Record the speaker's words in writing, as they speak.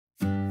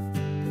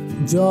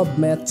Job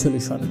math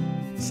solution.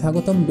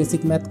 স্বাগতম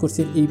basic math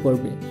কোর্সের এই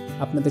পর্বে।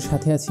 আপনাদের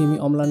সাথে আছি আমি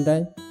অম্লান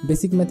রায়।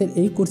 বেসিক ম্যাথের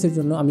এই কোর্সের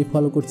জন্য আমি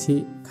ফলো করছি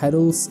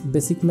খাইরুলস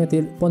বেসিক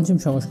ম্যাথের 5ম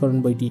সংস্করণ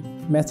বইটি।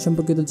 ম্যাথ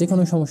সম্পর্কিত যে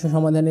কোনো সমস্যা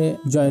সমাধানে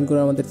জয়েন করে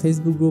আমাদের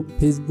ফেসবুক গ্রুপ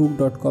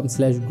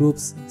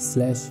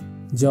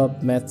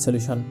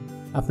facebook.com/groups/jobmathsolution।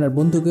 আপনার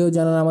বন্ধুকেও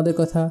জানান আমাদের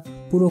কথা।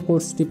 পুরো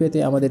কোর্সটি পেতে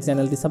আমাদের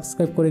চ্যানেলটি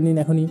সাবস্ক্রাইব করে নিন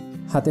এখনই।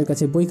 হাতের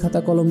কাছে বই খাতা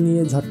কলম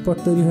নিয়ে ঝটপট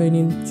তৈরি হয়ে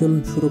নিন। চলুন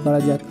শুরু করা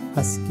যাক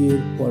আজকের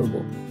পর্ব।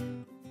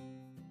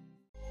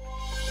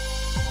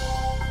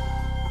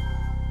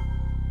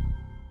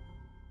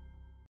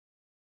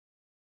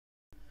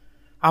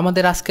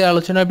 আমাদের আজকের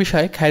আলোচনার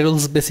বিষয়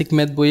খাইরুলস বেসিক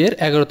ম্যাথ বইয়ের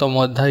 11তম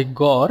অধ্যায়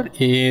গড়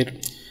এর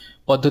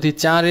পদ্ধতি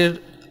 4-এর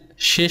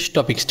শেষ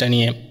টপিকসটা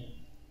নিয়ে।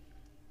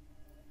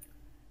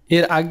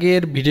 এর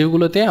আগের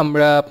ভিডিওগুলোতে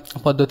আমরা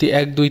পদ্ধতি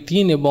 1, 2,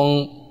 3 এবং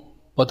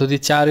পদ্ধতি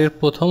 4-এর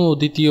প্রথম ও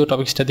দ্বিতীয়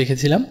টপিকসটা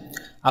দেখেছিলাম।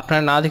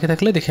 আপনারা না দেখে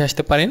থাকলে দেখে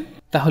আসতে পারেন,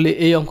 তাহলে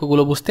এই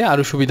অঙ্কগুলো বুঝতে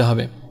আরও সুবিধা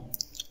হবে।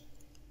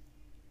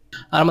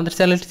 আর আমাদের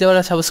চ্যানেলটি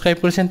যারা সাবস্ক্রাইব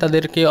করেছেন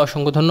তাদেরকে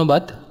অসংখ্য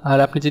ধন্যবাদ। আর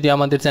আপনি যদি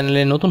আমাদের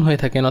চ্যানেলে নতুন হয়ে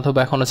থাকেন অথবা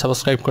এখনও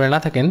সাবস্ক্রাইব করে না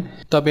থাকেন,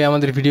 তবে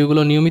আমাদের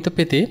ভিডিওগুলো নিয়মিত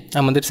পেতে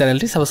আমাদের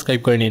চ্যানেলটি সাবস্ক্রাইব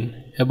করে নিন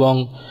এবং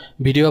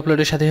ভিডিও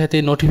আপলোডের সাথে সাথে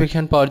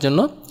নোটিফিকেশন পাওয়ার জন্য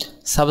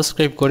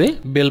সাবস্ক্রাইব করে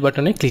বেল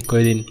বাটনে ক্লিক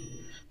করে দিন।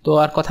 তো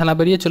আর কথা না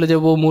বেরিয়ে চলে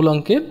যাব মূল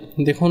অঙ্কে।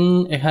 দেখুন,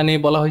 এখানে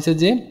বলা হয়েছে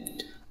যে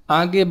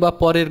আগে বা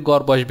পরের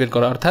গড় বয়স বের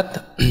করা, অর্থাৎ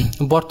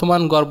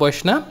বর্তমান গড় বয়স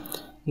না,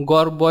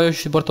 গড় বয়স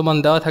বর্তমান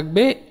দেওয়া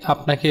থাকবে।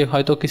 আপনাকে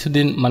হয়তো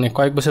কিছুদিন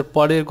কয়েক বছর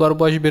পরের গড়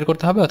বয়স বের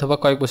করতে হবে অথবা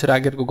কয়েক বছর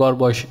আগের গড়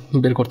বয়স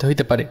বের করতে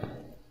হইতে পারে।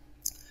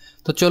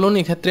 তো চলুন,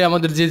 এক্ষেত্রে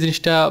আমাদের যে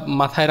জিনিসটা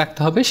মাথায় রাখতে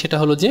হবে সেটা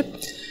হলো যে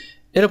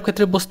এরূপ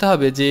ক্ষেত্রে বুঝতে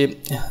হবে যে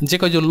যে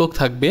কয়জন লোক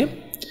থাকবে,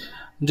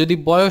 যদি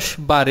বয়স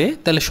বাড়ে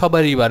তাহলে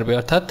সবারই বাড়বে,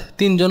 অর্থাৎ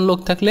 3 জন লোক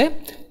থাকলে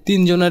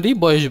 3 জনেরই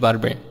বয়স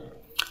বাড়বে।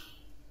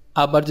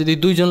 আবার যদি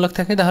 2 জন লোক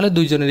থাকে তাহলে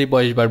 2 জনেরই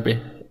বয়স বাড়বে।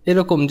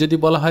 এরকম যদি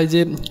বলা হয়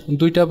যে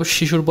 2টা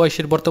শিশুর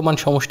বয়সের বর্তমান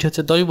সমষ্টি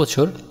হচ্ছে 10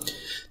 বছর,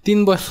 3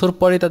 বছর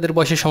পরে তাদের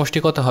বয়সের সমষ্টি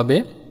কত হবে?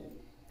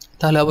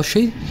 তাহলে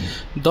অবশ্যই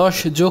 10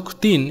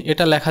 + 3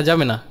 এটা লেখা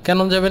যাবে না। কেন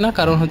যাবে না?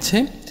 কারণ হচ্ছে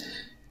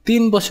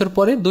 3 বছর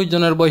পরে 2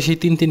 জনের বয়সই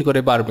 3 করে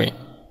বাড়বে।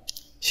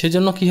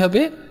 সেজন্য কি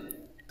হবে?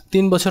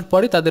 3 বছর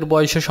পরে তাদের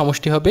বয়সের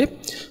সমষ্টি হবে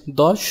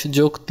 10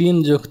 + 3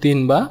 + 3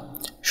 বা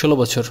 16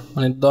 বছর,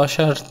 10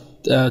 আর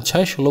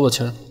 6 16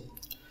 বছর।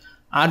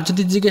 আর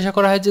যদি জিজ্ঞাসা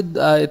করা হয় যে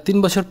 3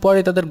 বছর পরে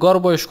তাদের গড়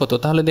বয়স কত,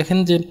 তাহলে দেখেন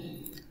যে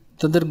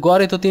তাদের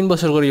গড়ে তো 3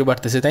 বছর করেই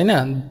বাড়তেছে, তাই না?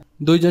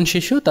 2 জন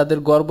শিশু, তাদের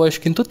গড় বয়স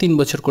কিন্তু 3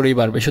 বছর করেই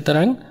বাড়বে।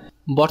 সুতরাং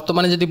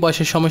বর্তমানে যদি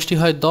বয়সের সমষ্টি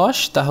হয় 10,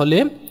 তাহলে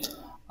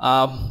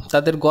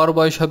তাদের গড়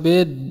বয়স হবে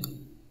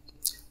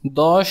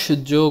 10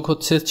 যোগ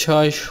 6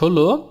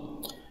 16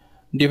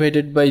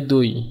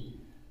 /2,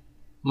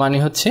 মানে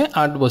হচ্ছে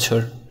 8 বছর।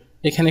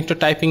 এখানে একটু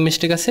টাইপিং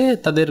মিস্টেক আছে,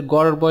 তাদের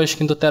গড় বয়স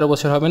কিন্তু 13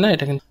 বছর হবে না।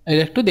 এটা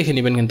একটু দেখে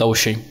নেবেন কিন্তু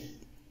অবশ্যই।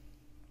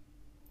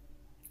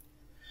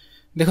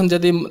 দেখুন,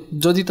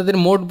 যদি তাদের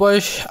মোট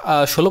বয়স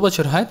 16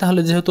 বছর হয়,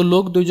 তাহলে যেহেতু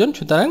লোক 2 জন,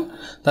 সুতরাং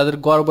তাদের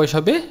গড় বয়স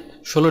হবে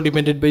 16 /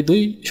 2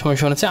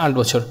 সমান হচ্ছে 8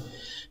 বছর।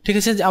 ঠিক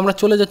আছে, আমরা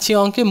চলে যাচ্ছি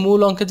অঙ্কে। মূল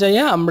অঙ্কে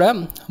যাইয়া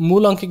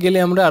মূল অঙ্কে গেলে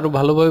আমরা আরও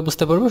ভালোভাবে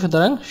বুঝতে পারবো।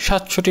 সুতরাং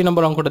 67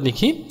 নম্বর অঙ্কটা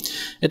দেখি।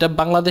 এটা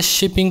বাংলাদেশ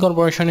শিপিং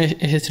কর্পোরেশনে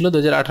এসেছিল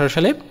 2018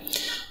 সালে।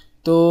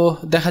 তো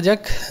দেখা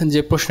যাক যে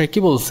প্রশ্নে কি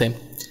বলছে।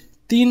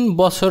 3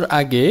 বছর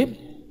আগে,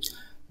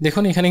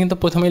 দেখুন এখানে কিন্তু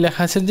প্রথমেই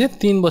লেখা আছে যে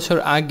 3 বছর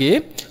আগে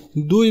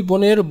 2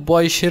 বোনের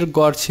বয়সের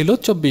গড় ছিল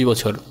 24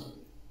 বছর।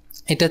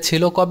 এটা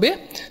ছিল কবে?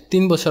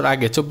 3 বছর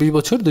আগে 24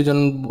 বছর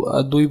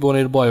 2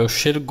 বোনের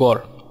বয়সের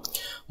গড়।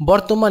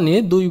 বর্তমানে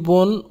 2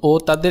 বোন ও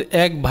তাদের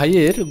এক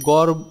ভাইয়ের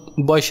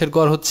বয়সের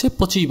গড় হচ্ছে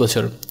 25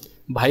 বছর।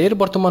 ভাইয়ের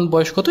বর্তমান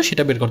বয়স কত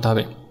সেটা বের করতে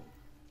হবে।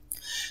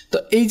 তো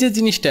এই যে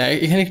জিনিসটা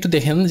এখানে একটু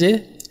দেখেন যে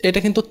এটা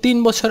কিন্তু 3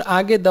 বছর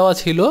আগে দেওয়া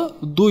ছিল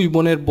 2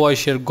 বোনের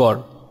বয়সের গড়।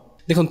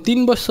 দেখুন, 3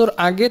 বছর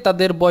আগে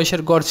তাদের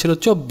বয়সের গড় ছিল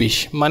 24,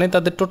 মানে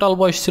তাদের টোটাল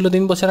বয়স ছিল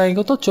 3 বছর আগে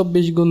কত?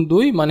 24 ×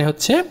 2 মানে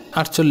হচ্ছে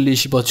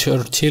 48 বছর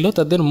ছিল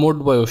তাদের মোট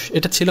বয়স।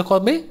 এটা ছিল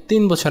কবে?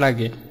 3 বছর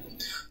আগে।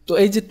 তো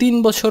এই যে 3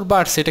 বছর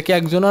বাড়ছে, এটা কি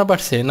একজনের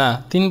বাড়ছে? না,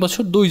 3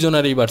 বছর 2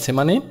 জনেরই বাড়ছে।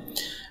 মানে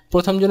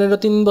প্রথম জনেরও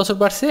 3 বছর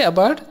বাড়ছে,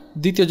 আবার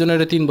দ্বিতীয়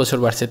জনেরও 3 বছর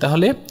বাড়ছে।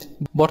 তাহলে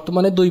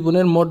বর্তমানে 2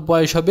 বোনের মোট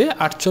বয়স হবে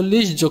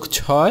 48 +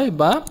 6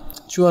 বা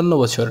 54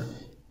 বছর।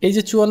 এই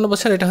যে 54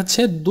 বছর, এটা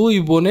হচ্ছে 2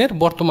 বোনের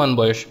বর্তমান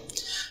বয়স।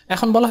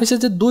 এখন বলা হয়েছে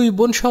যে 2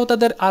 বোন সহ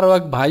তাদের আরও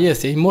এক ভাই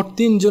আছে। এই মোট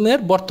 3 জনের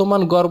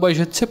বর্তমান গড় বয়স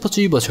হচ্ছে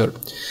 25 বছর।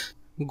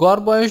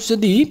 গড় বয়স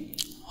যদি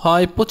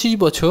হয় 25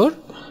 বছর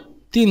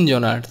 3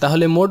 জনার,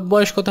 তাহলে মোট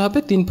বয়স কত হবে?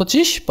 3 ×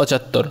 25 =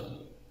 75।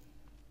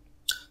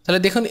 তাহলে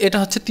দেখুন, এটা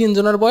হচ্ছে 3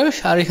 জনের বয়স,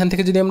 আর এখান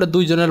থেকে যদি আমরা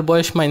 2 জনের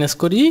বয়স মাইনাস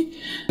করি,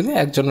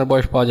 1 জনের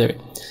বয়স পাওয়া যাবে।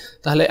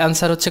 তাহলে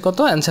অ্যান্সার হচ্ছে কত?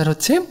 অ্যান্সার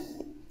হচ্ছে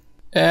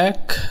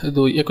 1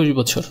 2 21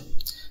 বছর।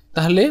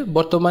 তাহলে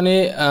বর্তমানে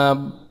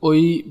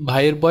ওই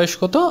ভাইয়ের বয়স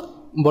কত?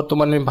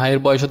 বর্তমানে ভাইয়ের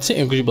বয়স হচ্ছে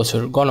 21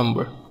 বছর, গ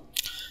নম্বর।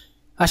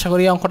 আশা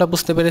করি অঙ্কটা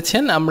বুঝতে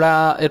পেরেছেন। আমরা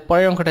এর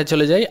পরের অঙ্কটায়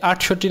চলে যাই।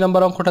 68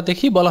 নম্বর অঙ্কটা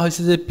দেখি। বলা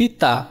হয়েছে যে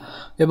পিতা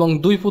এবং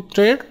 2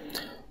 পুত্রের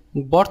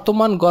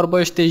বর্তমান গড়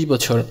বয়স 23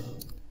 বছর।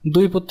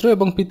 দুই পুত্র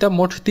এবং পিতা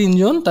মোট 3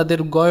 জন, তাদের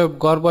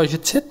গড় বয়স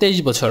হচ্ছে 23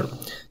 বছর।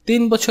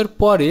 3 বছর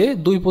পরে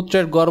দুই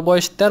পুত্রের গড়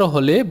বয়স 13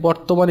 হলে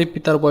বর্তমানে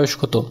পিতার বয়স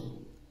কত?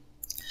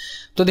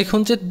 তো দেখুন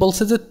যে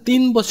বলছে যে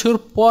 3 বছর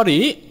পরে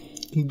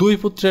দুই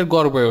পুত্রের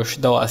গড় বয়স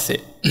দেওয়া আছে,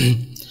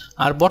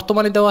 আর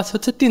বর্তমানে দেওয়া আছে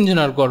হচ্ছে 3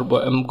 জনের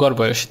গড়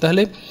বয়স।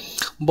 তাহলে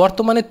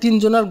বর্তমানে 3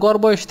 জনের গড়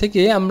বয়স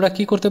থেকে আমরা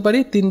কি করতে পারি?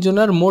 3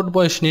 জনের মোট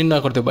বয়স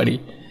নির্ণয় করতে পারি।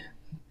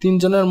 3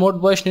 জনের মোট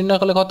বয়স নির্ণয়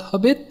করলে কত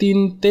হবে? 3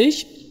 23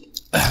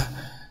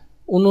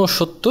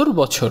 69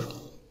 বছর।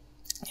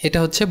 এটা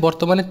হচ্ছে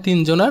বর্তমানে 3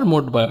 জনের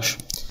মোট বয়স।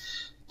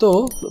 তো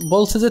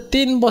বলছে যে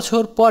 3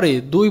 বছর পরে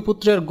দুই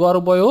পুত্রের গড়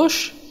বয়স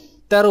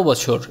 13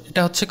 বছর।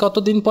 এটা হচ্ছে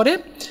কতদিন পরে?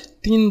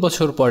 3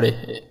 বছর পরে।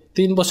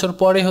 3 বছর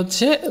পরে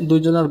হচ্ছে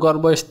দুইজনের গড়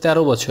বয়স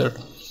 13 বছর।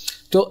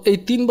 তো এই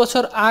 3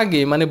 বছর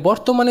আগে মানে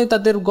বর্তমানে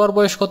তাদের গড়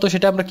বয়স কত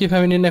সেটা আমরা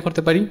কীভাবে নির্ণয়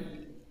করতে পারি?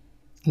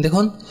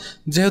 দেখুন,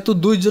 যেহেতু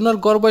দুইজনের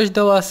গড় বয়স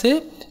দেওয়া আছে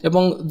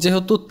এবং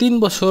যেহেতু 3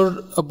 বছর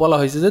বলা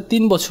হয়েছে যে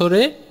 3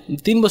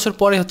 বছর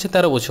পরে হচ্ছে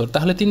 13 বছর,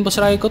 তাহলে 3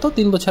 বছর আগে কত?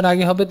 3 বছর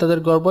আগে হবে তাদের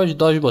গড় বয়স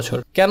 10 বছর।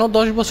 কেন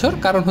 10 বছর?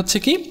 কারণ হচ্ছে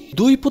কি,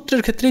 দুই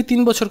পুত্রের ক্ষেত্রেই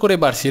 3 বছর করে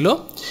বাড়ছিল।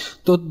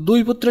 তো দুই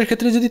পুত্রের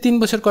ক্ষেত্রে যদি 3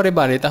 বছর করে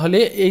বাড়ে, তাহলে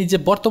এই যে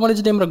বর্তমানে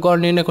যদি আমরা গড়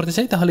নির্ণয় করতে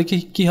চাই, তাহলে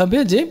কি হবে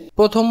যে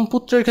প্রথম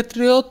পুত্রের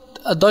ক্ষেত্রেও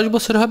 10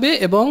 বছর হবে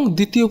এবং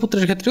দ্বিতীয়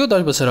পুত্রের ক্ষেত্রেও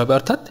 10 বছর হবে।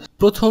 অর্থাৎ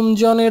প্রথম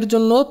জনের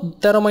জন্য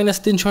 13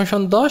 - 3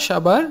 = 10,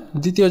 আবার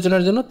দ্বিতীয়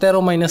জনের জন্য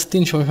 13 -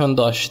 3 =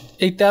 10।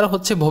 এই 13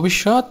 হচ্ছে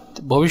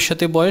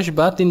ভবিষ্যতে বয়স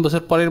বা 3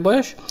 বছর পরের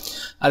বয়স,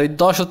 আর এই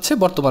 10 হচ্ছে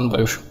বর্তমান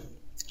বয়স।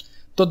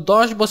 তো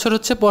 10 বছর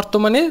হচ্ছে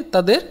বর্তমানে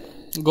তাদের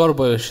গড়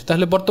বয়স।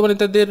 তাহলে বর্তমানে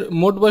তাদের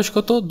মোট বয়স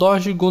কত?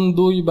 10 ×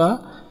 2 বা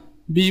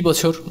 20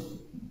 বছর।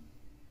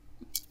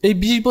 এই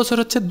 20 বছর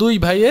হচ্ছে দুই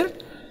ভাইয়ের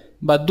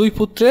বা দুই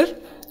পুত্রের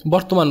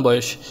বর্তমান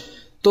বয়স।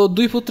 তো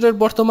দুই পুত্রের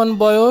বর্তমান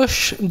বয়স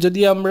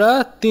যদি আমরা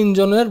 3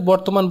 জনের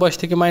বর্তমান বয়স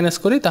থেকে মাইনাস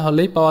করি,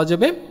 তাহলেই পাওয়া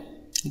যাবে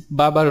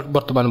বাবার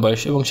বর্তমান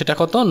বয়স, এবং সেটা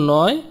কত?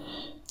 9 ×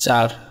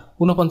 4 =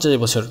 49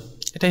 বছর।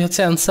 এটাই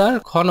হচ্ছে অ্যান্সার,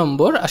 খ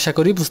নম্বর। আশা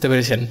করি বুঝতে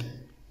পেরেছেন।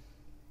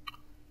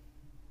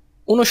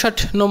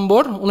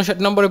 59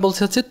 নম্বরে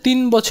বলছে হচ্ছে 3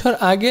 বছর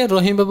আগে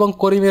রহিম এবং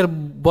করিমের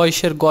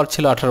বয়সের গড়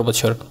ছিল 18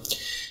 বছর।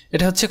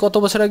 এটা হচ্ছে কত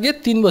বছর আগে?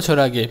 3 বছর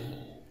আগে।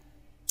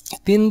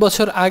 3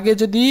 বছর আগে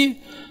যদি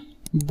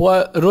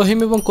রহিম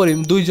এবং করিম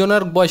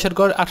দুইজনের বয়সের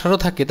গড় 18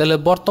 থাকে, তাহলে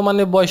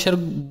বর্তমানে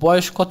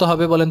বয়স কত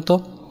হবে বলেন তো?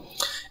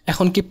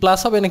 এখন কি প্লাস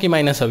হবে নাকি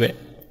মাইনাস হবে?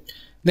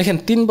 দেখেন,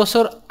 3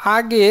 বছর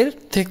আগের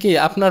থেকে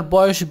আপনার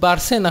বয়স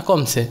বাড়ছে না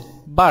কমছে?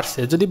 বাড়ছে।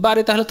 যদি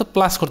বাড়ে তাহলে তো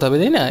প্লাস করতে হবে,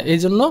 তাই না? এই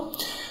জন্য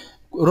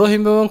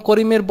রহিম এবং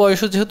করিমের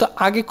বয়সও যেহেতু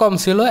আগে কম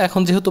ছিল,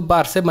 এখন যেহেতু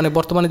বাড়ছে, মানে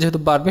বর্তমানে যেহেতু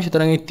বাড়বে,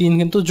 সুতরাং এই 3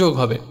 কিন্তু যোগ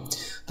হবে।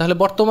 তাহলে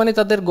বর্তমানে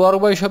তাদের গড়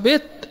বয়স হবে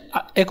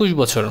 21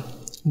 বছর।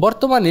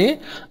 বর্তমানে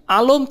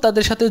আলম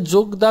তাদের সাথে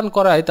যোগদান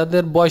করায়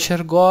তাদের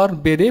বয়সের গড়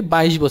বেড়ে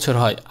 22 বছর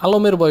হয়।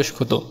 আলমের বয়স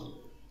কত?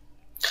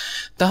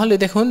 তাহলে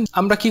দেখুন,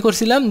 আমরা কি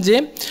করছিলাম যে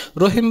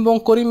রহিম এবং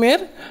করিমের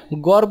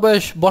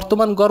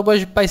বর্তমান গড়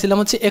বয়স পাইছিলাম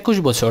হচ্ছে 21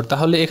 বছর।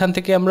 তাহলে এখান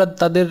থেকে আমরা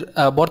তাদের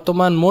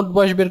বর্তমান মোট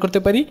বয়স বের করতে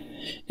পারি।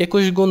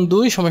 21 ×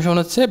 2 =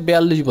 হচ্ছে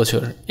 42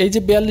 বছর। এই যে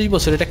 42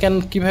 বছর, এটা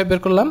কীভাবে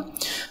বের করলাম?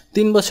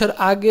 3 বছর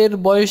আগের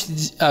বয়স,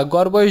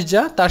 গড় বয়স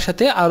যা, তার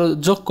সাথে আরও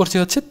যোগ করছি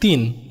হচ্ছে 3।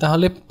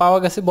 তাহলে পাওয়া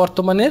গেছে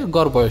বর্তমানের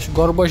গড় বয়স।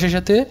 গড় বয়সের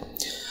সাথে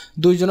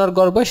দুইজনের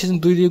গড় বয়স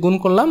 2 দিয়ে গুণ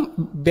করলাম,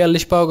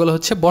 42 পাওয়া গেল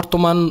হচ্ছে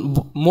বর্তমান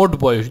মোট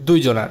বয়স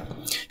দুইজনের।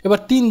 এবার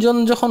 3 জন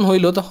যখন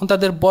হইল, তখন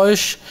তাদের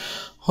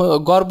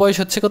গড় বয়স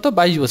হচ্ছে কত?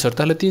 22 বছর।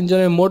 তাহলে 3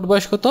 জনের মোট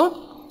বয়স কত?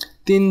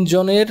 3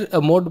 জনের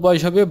মোট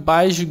বয়স হবে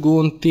 22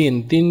 × 3,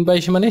 3 ×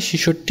 22 মানে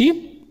 66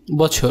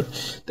 বছর।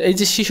 তো এই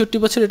যে 66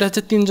 বছর, এটা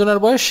হচ্ছে 3 জনের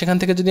বয়স। সেখান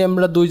থেকে যদি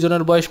আমরা 2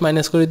 জনের বয়স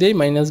মাইনাস করে দিই,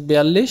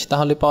 -42,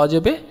 তাহলে পাওয়া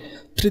যাবে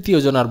তৃতীয়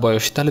জনের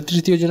বয়স। তাহলে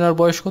তৃতীয় জনের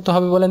বয়স কত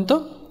হবে বলেন তো?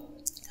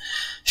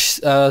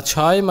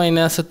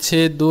 6 - হচ্ছে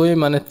 2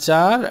 মানে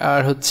 4,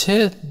 আর হচ্ছে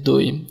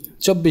 2,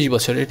 24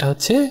 বছর। এটা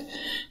হচ্ছে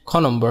খ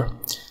নম্বর।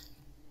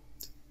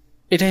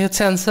 এটাই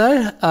হচ্ছে অ্যান্সার।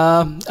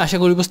 আশা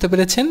করি বুঝতে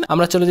পেরেছেন।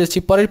 আমরা চলে যাচ্ছি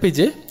পরের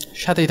পেজে,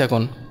 সাথেই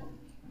থাকুন।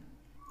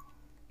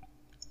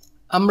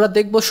 আমরা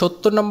দেখব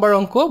 70 নম্বর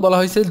অঙ্ক। বলা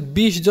হয়েছে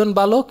 20 জন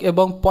বালক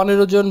এবং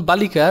 15 জন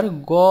বালিকার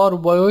গড়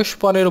বয়স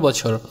 15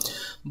 বছর।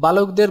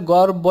 বালকদের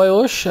গড়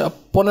বয়স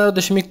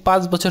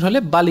 15.5 বছর হলে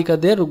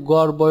বালিকাদের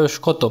গড় বয়স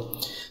কত?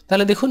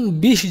 তাহলে দেখুন,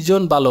 20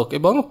 জন বালক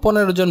এবং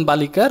 15 জন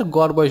বালিকার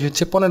গড় বয়স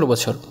হচ্ছে 15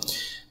 বছর।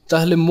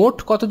 তাহলে মোট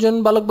কতজন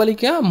বালক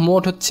বালিকা?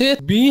 মোট হচ্ছে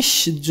 20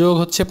 যোগ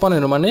হচ্ছে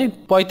 15 মানে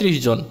 35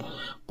 জন।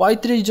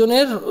 35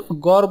 জনের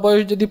গড়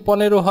বয়স যদি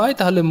 15 হয়,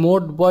 তাহলে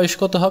মোট বয়স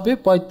কত হবে?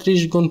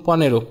 35 ×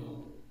 15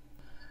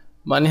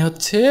 মানে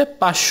হচ্ছে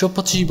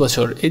 525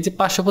 বছর। এই যে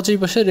 525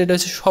 বছর, এটা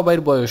হচ্ছে সবার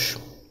বয়স,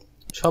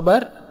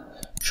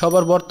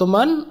 সবার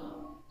বর্তমান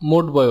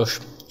মোট বয়স।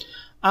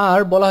 আর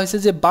বলা হয়েছে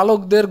যে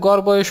বালকদের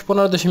গড় বয়স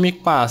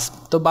 15.5।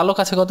 তো বালক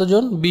আছে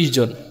কতজন? 20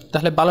 জন।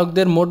 তাহলে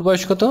বালকদের মোট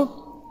বয়স কত?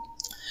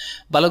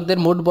 বালকদের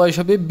মোট বয়স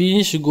হবে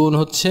 20 ×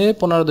 হচ্ছে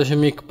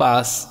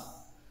 15.5।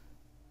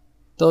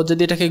 তো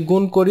যদি এটাকে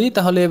গুণ করি,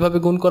 তাহলে এভাবে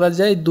গুণ করা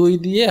যায়। 2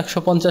 দিয়ে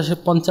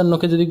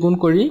 155কে যদি গুণ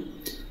করি,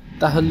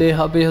 তাহলে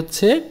হবে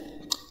হচ্ছে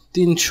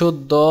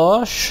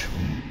 310,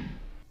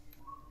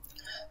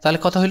 তাহলে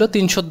কত হলো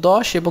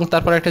 310 এবং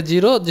তারপর একটা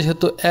জিরো,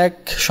 যেহেতু এক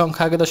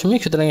সংখ্যা আগে দশমিক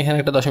সুতরাং এখানে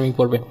একটা দশমিক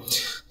পড়বে।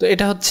 তো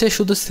এটা হচ্ছে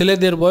শুধু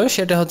ছেলেদের বয়স,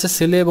 এটা হচ্ছে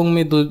ছেলে এবং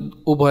মেয়ে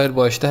উভয়ের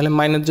বয়স। তাহলে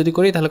মাইনাস যদি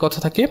করি তাহলে কত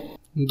থাকে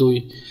 2।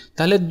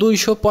 তাহলে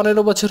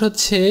 215 বছর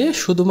হচ্ছে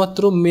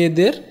শুধুমাত্র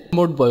মেয়েদের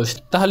মোট বয়স।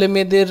 তাহলে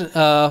মেয়েদের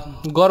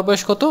গড়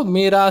বয়স কত?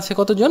 মেয়েরা আছে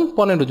কতজন?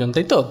 15 জন,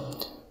 তাই তো?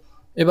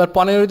 এবার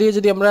 15 দিয়ে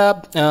যদি আমরা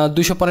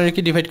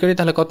 215কে ডিভাইড করি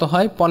তাহলে কত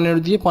হয়? 15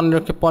 দিয়ে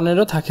 15কে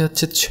 15 থাকে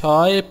হচ্ছে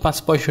 6, 5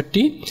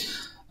 65,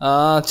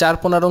 4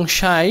 15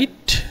 60,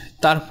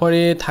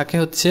 তারপরে থাকে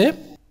হচ্ছে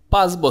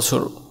 5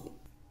 বছর,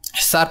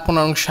 4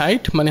 15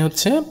 60 মানে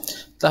হচ্ছে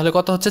তাহলে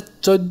কত হচ্ছে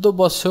 14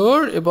 বছর,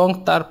 এবং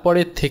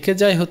তারপরে থেকে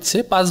যায় হচ্ছে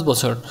 5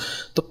 বছর।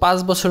 তো 5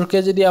 বছরকে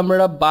যদি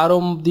আমরা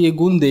 12 দিয়ে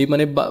গুণ দেই,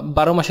 মানে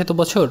 12 মাসে তো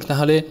বছর,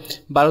 তাহলে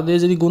 12 দিয়ে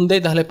যদি গুণ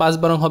দেই তাহলে 5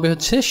 12 হবে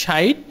হচ্ছে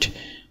 60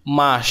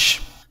 মাস।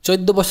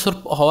 14 বছর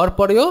হওয়ার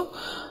পরেও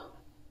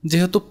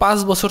যেহেতু 5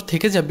 বছর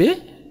থেকে যাবে,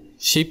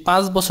 সেই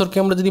 5 বছরকে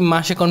আমরা যদি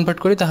মাসে কনভার্ট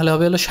করি তাহলে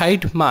হবে হলো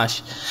 60 মাস।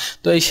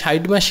 তো এই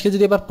 60 মাসকে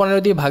যদি এবার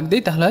 15 দিয়ে ভাগ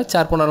দিই তাহলে হয়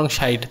 4 15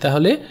 60,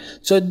 তাহলে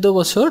 14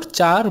 বছর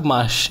 4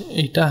 মাস।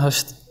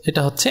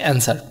 এটা হচ্ছে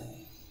অ্যান্সার।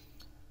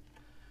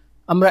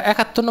 আমরা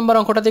 71 নম্বর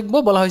অঙ্কটা দেখব।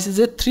 বলা হয়েছে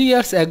যে 3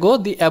 years ago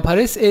the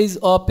average age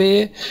of a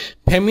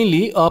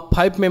family of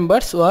 5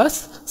 members was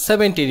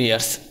 17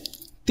 years.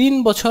 3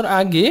 বছর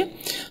আগে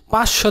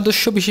 5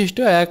 সদস্য বিশিষ্ট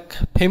এক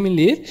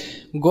ফ্যামিলির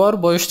গড়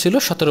বয়স ছিল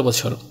 17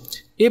 বছর।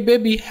 A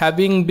baby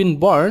having been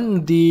born,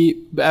 the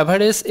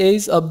average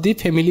age of the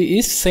family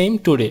is same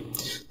today.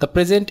 The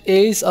present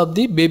age of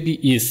the baby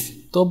is.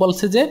 তো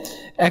বলছে যে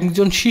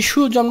একজন শিশু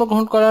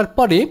জন্মগ্রহণ করার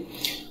পরে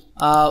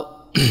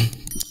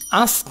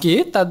আজকে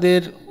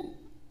তাদের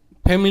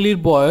ফ্যামিলির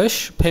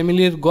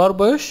গড়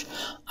বয়স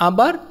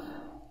আবার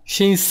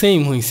সেই সেম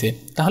হয়েছে।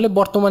 তাহলে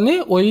বর্তমানে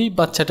ওই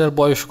বাচ্চাটার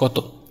বয়স কত?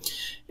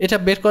 এটা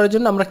বের করার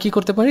জন্য আমরা কি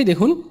করতে পারি?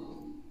 দেখুন,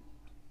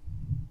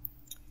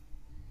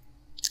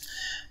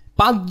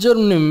 5 জন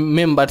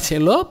মেম্বার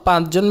ছিল,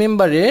 5 জন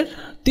মেম্বারের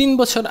 3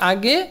 বছর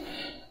আগে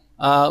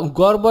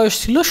গড় বয়স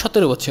ছিল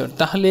 17 বছর।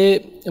 তাহলে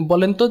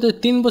বলেন তো যে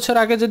 3 বছর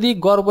আগে যদি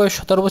গড় বয়স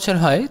 17 বছর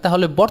হয়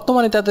তাহলে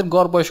বর্তমানে তাদের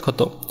গড় বয়স কত?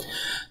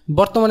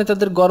 বর্তমানে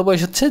তাদের গড়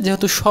বয়স হচ্ছে,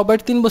 যেহেতু সবার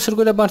 3 বছর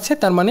করে বাড়ছে,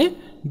 তার মানে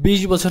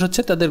 20 বছর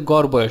হচ্ছে তাদের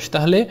গড় বয়স।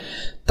 তাহলে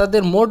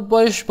তাদের মোট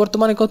বয়স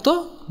বর্তমানে কত?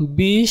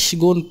 20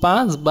 গুণ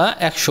 5 বা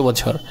 100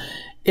 বছর।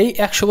 এই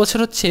 100 বছর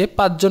হচ্ছে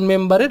 5 জন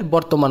মেম্বারের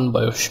বর্তমান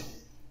বয়স।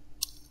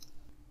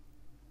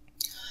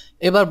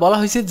 এবার বলা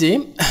হয়েছে যে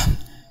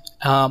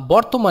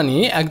বর্তমানে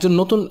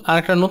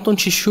আরেকটা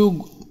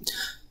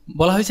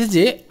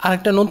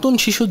নতুন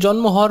শিশু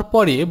জন্ম হওয়ার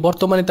পরে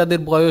বর্তমানে তাদের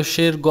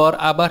বয়সের গড়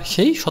আবার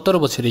সেই 17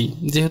 বছরেই,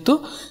 যেহেতু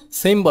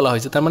সেম বলা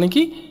হয়েছে, তার মানে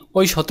কি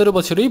ওই 17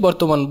 বছরেই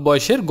বর্তমান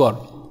বয়সের গড়।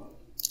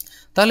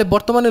 তাহলে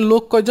বর্তমানে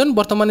লোক কয়জন?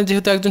 বর্তমানে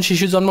যেহেতু একজন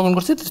শিশু জন্মগ্রহণ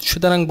করছে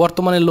সুতরাং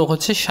বর্তমানে লোক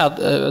হচ্ছে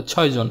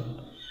 6 জন।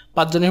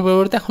 5 জনের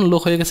পরিবর্তে এখন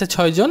লোক হয়ে গেছে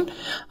 6 জন।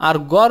 আর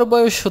গড়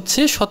বয়স হচ্ছে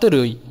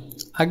 17ই,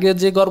 আগে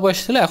যে গড় বয়স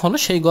ছিল এখনও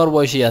সেই গড়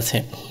বয়সই আছে।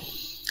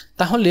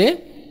 তাহলে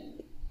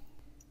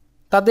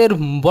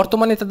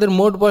বর্তমানে তাদের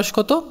মোট বয়স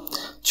কত?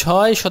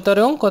 6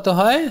 17 কত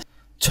হয়?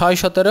 6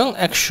 17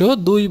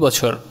 102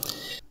 বছর।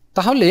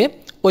 তাহলে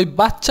ওই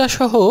বাচ্চা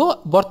সহ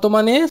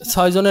বর্তমানে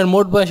 6 জনের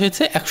মোট বয়স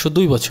হয়েছে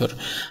 102 বছর।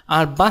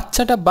 আর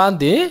বাচ্চাটা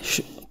বাদে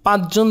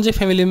 5 জন যে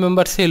ফ্যামিলি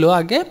মেম্বার ছিল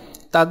আগে,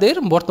 তাদের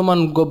বর্তমান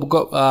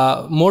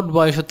মোট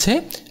বয়স হচ্ছে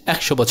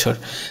 100 বছর।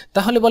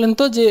 তাহলে বলেন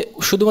তো যে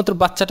শুধুমাত্র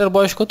বাচ্চাটার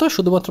বয়স কত?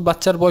 শুধুমাত্র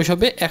বাচ্চার বয়স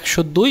হবে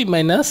 102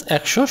 মাইনাস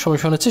 100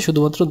 সমান হচ্ছে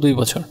শুধুমাত্র 2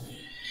 বছর।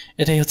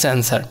 এটাই হচ্ছে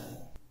অ্যান্সার।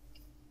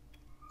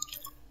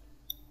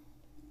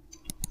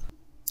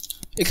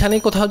 এখানে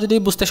কোথাও যদি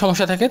বুঝতে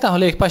সমস্যা থাকে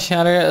তাহলে এক পাশে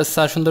আর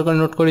স্যার সুন্দর করে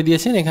নোট করে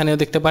দিয়েছেন, এখানেও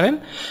দেখতে পারেন।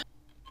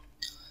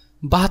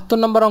 72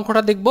 নম্বর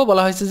অঙ্কটা দেখব।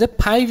 বলা হয়েছে যে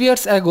 5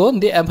 years ago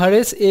the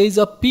average age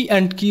of P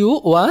and Q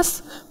was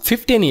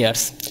 15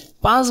 years.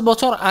 5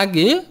 বছর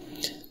আগে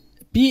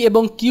P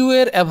এবং Q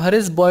এর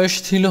অ্যাভারেজ বয়স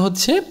ছিল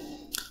হচ্ছে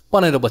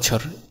 15 বছর।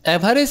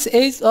 Average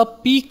age of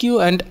P, Q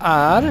and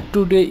R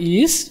today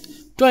is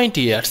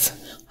 20 years.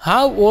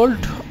 How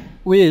old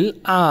will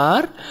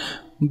R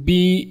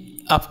be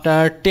after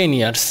 10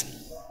 years?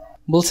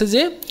 বলছে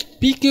যে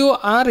P, Q,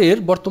 R এর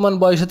বর্তমান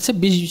বয়স হচ্ছে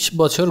 20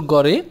 বছর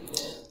গড়ে।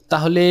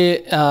 তাহলে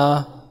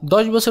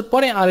 10 বছর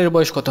পরে আর এর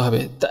বয়স কত হবে?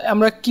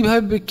 আমরা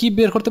কি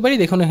বের করতে পারি?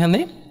 দেখুন, এখানে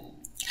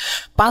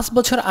 5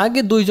 বছর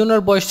আগে 2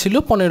 জনের বয়স ছিল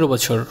 15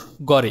 বছর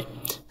গড়ে।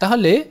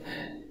 তাহলে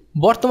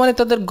বর্তমানে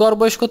তাদের গড়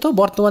বয়স কত?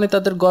 বর্তমানে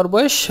তাদের গড়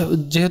বয়স,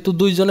 যেহেতু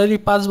 2 জনেরই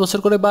 5 বছর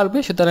করে বাড়বে,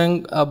 সুতরাং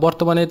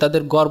বর্তমানে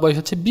তাদের গড় বয়স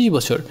হচ্ছে 20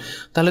 বছর।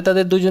 তাহলে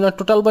তাদের 2 জনের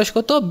টোটাল বয়স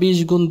কত? 20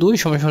 গুণ 2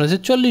 সমান হচ্ছে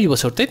 40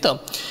 বছর, তাই তো?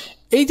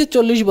 এই যে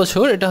 40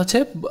 বছর, এটা হচ্ছে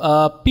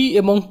পি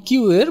এবং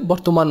কিউ এর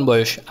বর্তমান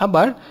বয়স।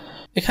 আবার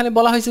এখানে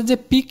বলা হয়েছে যে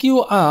পি কিউ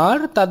আর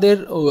তাদের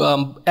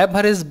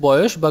অ্যাভারেজ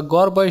বয়স বা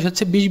গড় বয়স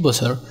হচ্ছে 20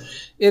 বছর,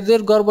 এদের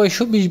গড়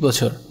বয়সও 20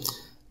 বছর।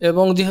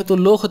 এবং যেহেতু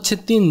লোক হচ্ছে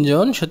 3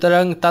 জন,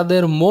 সুতরাং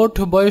তাদের মোট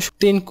বয়স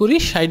 3 ×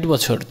 60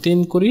 বছর। 3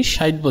 ×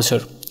 60 বছর।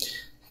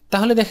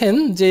 তাহলে দেখেন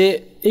যে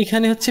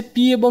এইখানে হচ্ছে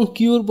পি এবং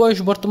কিউর বয়স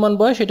বর্তমান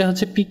বয়স, এটা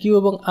হচ্ছে পি কিউ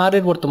এবং আর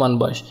এর বর্তমান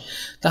বয়স।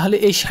 তাহলে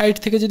এই 60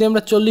 থেকে যদি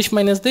আমরা 40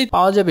 মাইনাস দিই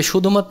পাওয়া যাবে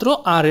শুধুমাত্র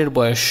আর এর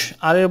বয়স।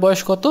 আর এর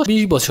বয়স কত?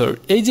 20 বছর।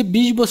 এই যে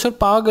 20 বছর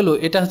পাওয়া গেল,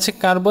 এটা হচ্ছে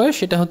কার বয়স?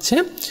 এটা হচ্ছে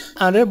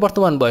আর এর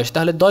বর্তমান বয়স।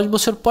 তাহলে 10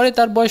 বছর পরে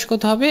তার বয়স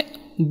কত হবে?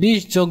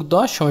 20 যোগ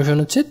 10 সমান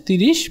হচ্ছে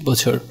 30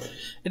 বছর।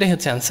 এটাই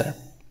হচ্ছে অ্যান্সার।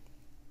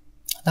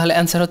 তাহলে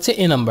অ্যান্সার হচ্ছে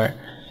এ নাম্বার।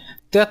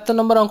 73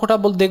 নম্বর অঙ্কটা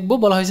দেখবো।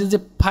 বলা হয়েছে যে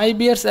 5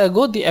 years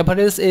ago the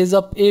average age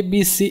of A, B,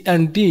 C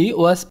and D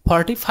was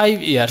 45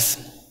 years.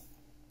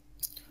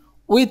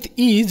 With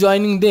E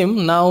joining them,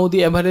 now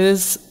the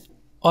average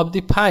of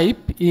the 5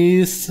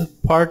 is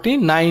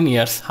 49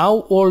 years. How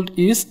old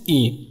is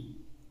E?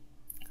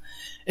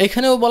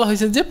 এখানেও বলা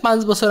হয়েছে যে 5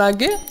 বছর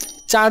আগে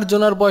 4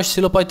 জনের বয়স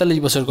ছিল 45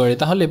 বছর করে।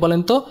 তাহলে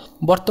বলেন তো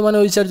বর্তমানে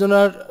ওই 4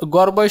 জনের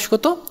গড় বয়স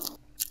কত?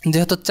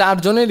 যেহেতু 4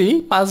 জনেরই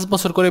 5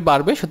 বছর করে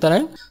বাড়বে,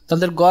 সুতরাং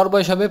তাদের গড়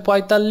বয়স হবে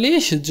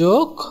 45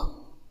 যোগ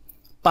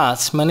 5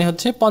 মানে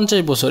হচ্ছে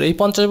 50 বছর। এই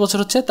 50 বছর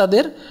হচ্ছে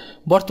তাদের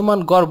বর্তমান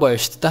গড়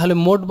বয়স। তাহলে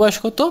মোট বয়স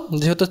কত?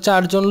 যেহেতু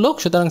 4 জন লোক,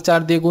 সুতরাং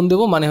 4 দিয়ে গুণ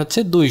দেবো, মানে হচ্ছে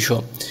 200।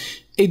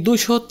 এই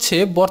 200 হচ্ছে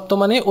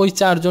বর্তমানে ওই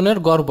 4 জনের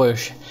গড়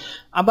বয়স।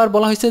 আবার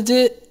বলা হয়েছে যে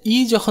ই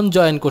যখন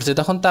জয়েন করছে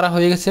তখন তারা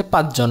হয়ে গেছে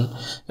 5 জন,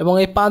 এবং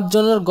এই 5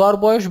 জনের গড়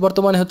বয়স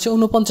বর্তমানে হচ্ছে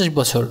 49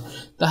 বছর।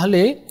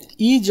 তাহলে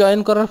ই জয়েন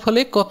করার ফলে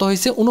কত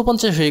হয়েছে?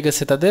 49 হয়ে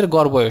গেছে তাদের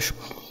গড় বয়স।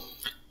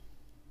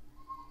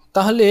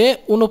 তাহলে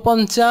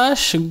 49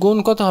 গুণ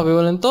কত হবে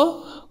বলেন তো?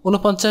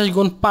 49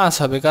 গুণ 5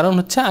 হবে, কারণ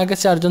হচ্ছে আগে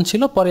 4 জন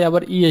ছিল, পরে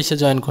আবার ই এসে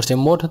জয়েন করছে।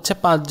 মোট হচ্ছে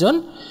 5 জন।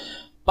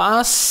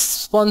 5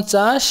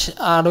 50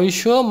 আর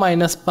 200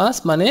 মাইনাস 5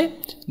 মানে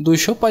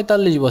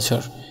 245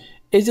 বছর।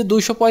 এই যে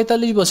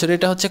 245 বছর,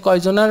 এটা হচ্ছে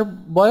কয়জনের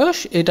বয়স?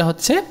 এটা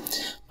হচ্ছে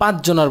 5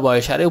 জনের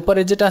বয়স। আর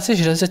উপরে যেটা আছে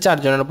সেটা হচ্ছে 4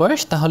 জনের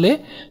বয়স। তাহলে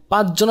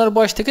 5 জনের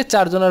বয়স থেকে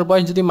 4 জনের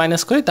বয়স যদি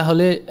মাইনাস করি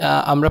তাহলে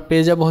আমরা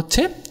পেয়ে যাব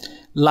হচ্ছে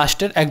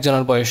লাস্টের 1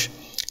 জনের বয়স।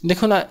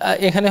 দেখুন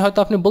এখানে হয়তো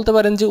আপনি বলতে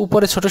পারেন যে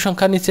উপরে ছোট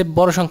সংখ্যা নিচে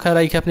বড় সংখ্যা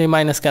রাখে আপনি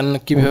মাইনাস কেন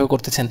কীভাবে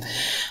করতেছেন।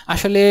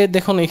 আসলে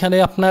দেখুন এখানে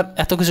আপনার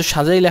এত কিছু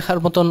সাজাই লেখার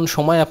মতন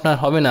সময় আপনার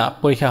হবে না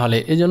পরীক্ষা হলে।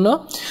 এই জন্য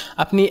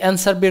আপনি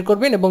অ্যান্সার বের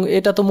করবেন, এবং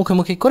এটা তো মুখে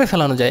মুখে করে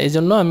ফেলানো যায়। এই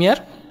জন্য আমি আর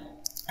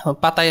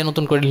পাতায়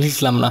নতুন করে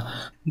লিখলাম না।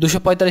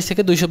 245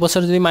 থেকে 200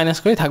 বছর যদি মাইনাস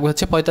করি থাকবে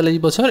হচ্ছে 45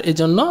 বছর। এই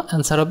জন্য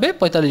অ্যান্সার হবে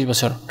 45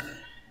 বছর।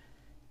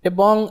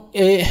 এবং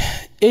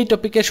এই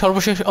টপিকের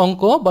সর্বশেষ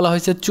অঙ্ক বলা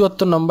হয়েছে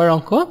 74 নম্বর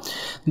অঙ্ক।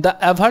 The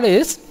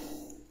average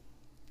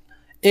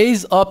age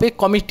of A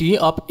committee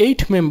of 8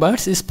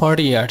 members is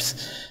 40 years.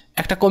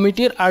 একটা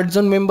কমিটির 8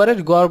 জন মেম্বারের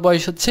গড়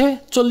বয়স হচ্ছে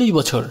 40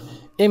 বছর।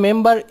 A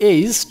member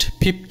aged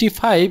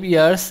 55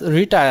 years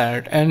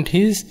retired and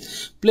his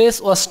place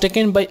was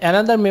taken by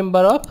another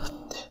member of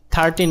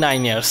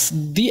 39 years.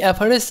 The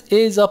average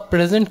age of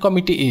present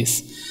committee is.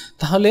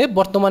 তাহলে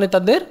বর্তমানে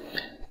তাদের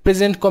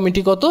প্রেজেন্ট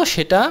কমিটি কত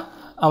সেটা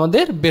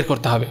আমাদের বের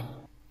করতে হবে।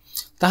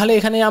 তাহলে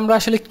এখানে আমরা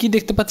আসলে কি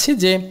দেখতে পাচ্ছি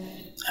যে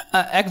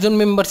একজন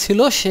মেম্বার ছিল,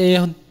 সে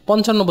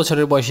 55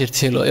 বছরের বয়সের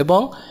ছিল,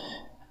 এবং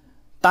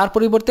তার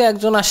পরিবর্তে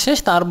একজন আসছে,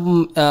 তার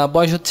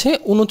বয়স হচ্ছে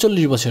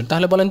 39 বছর।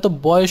 তাহলে বলেন তো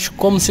বয়স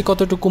কমছে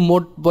কতটুকু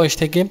মোট বয়স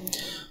থেকে?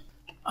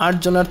 8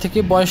 জনের থেকে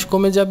বয়স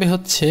কমে যাবে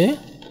হচ্ছে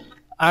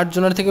 8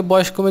 জনের থেকে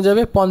বয়স কমে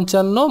যাবে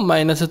 55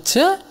 মাইনাস হচ্ছে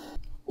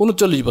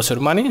 39 বছর,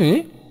 মানে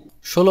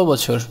 16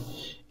 বছর।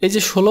 এই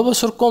যে 16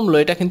 বছর কমলো,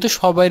 এটা কিন্তু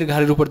সবাইয়ের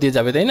ঘাড়ের উপর দিয়ে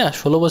যাবে, তাই না?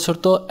 16 বছর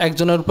তো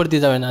একজনের উপর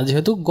দিয়ে যাবে না,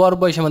 যেহেতু গড়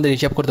বয়স আমাদের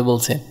হিসাব করতে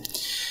বলছে।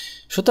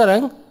 সুতরাং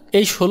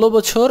এই 16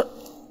 বছর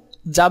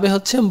যাবে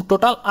হচ্ছে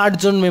টোটাল 8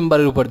 জন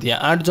মেম্বারের উপর দিয়ে।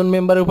 8 জন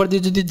মেম্বারের উপর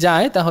দিয়ে যদি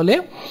যায় তাহলে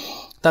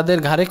তাদের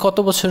ঘাড়ে কত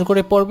বছর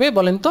করে পড়বে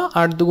বলেন তো?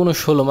 8 দুগুণ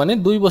 16 মানে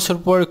 2 বছর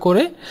পর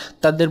করে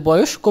তাদের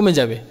বয়স কমে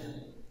যাবে।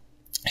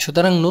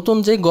 সুতরাং নতুন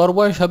যে গড়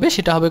বয়স হবে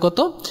সেটা হবে কত?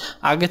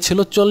 আগে ছিল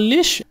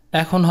 40,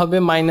 এখন হবে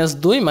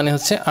 -2 মানে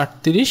হচ্ছে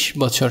 38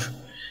 বছর।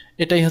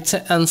 এটাই হচ্ছে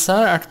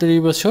অ্যান্সার,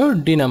 38 বছর,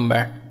 ডি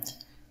নাম্বার।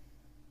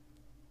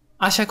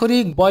 আশা করি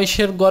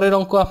বয়সের গড়ের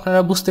অঙ্ক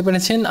আপনারা বুঝতে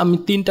পেরেছেন। আমি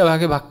 3টা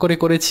ভাগে ভাগ করে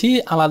করেছি,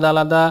 আলাদা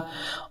আলাদা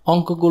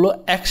অঙ্কগুলো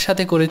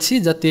একসাথে করেছি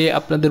যাতে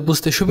আপনাদের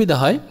বুঝতে সুবিধা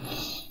হয়।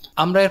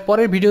 আমরা এর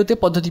পরের ভিডিওতে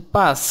পদ্ধতি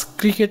 5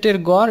 ক্রিকেটের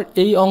গড়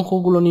এই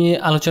অঙ্কগুলো নিয়ে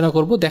আলোচনা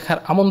করব, দেখার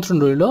আমন্ত্রণ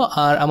রইল।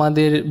 আর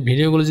আমাদের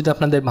ভিডিওগুলো যদি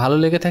আপনাদের ভালো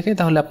লেগে থাকে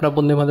তাহলে আপনার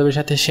বন্ধুবান্ধবের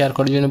সাথে শেয়ার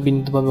করার জন্য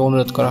বিনীতভাবে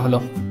অনুরোধ করা হলো।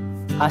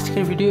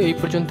 আজকের ভিডিও এই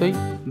পর্যন্তই।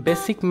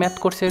 বেসিক ম্যাথ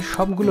কোর্সের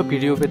সবগুলো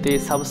ভিডিও পেতে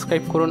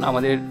সাবস্ক্রাইব করুন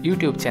আমাদের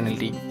ইউটিউব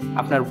চ্যানেলটি।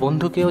 আপনার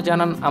বন্ধুকেও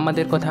জানান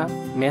আমাদের কথা।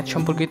 ম্যাথ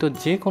সম্পর্কিত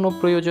যে কোনো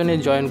প্রয়োজনে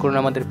জয়েন করুন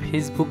আমাদের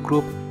ফেসবুক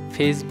গ্রুপ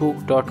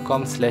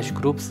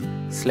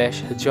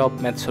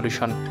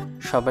facebook.com/groups/jobmathsolution।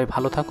 সবাই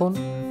ভালো থাকুন,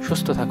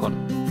 সুস্থ থাকুন।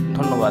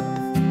 ধন্যবাদ।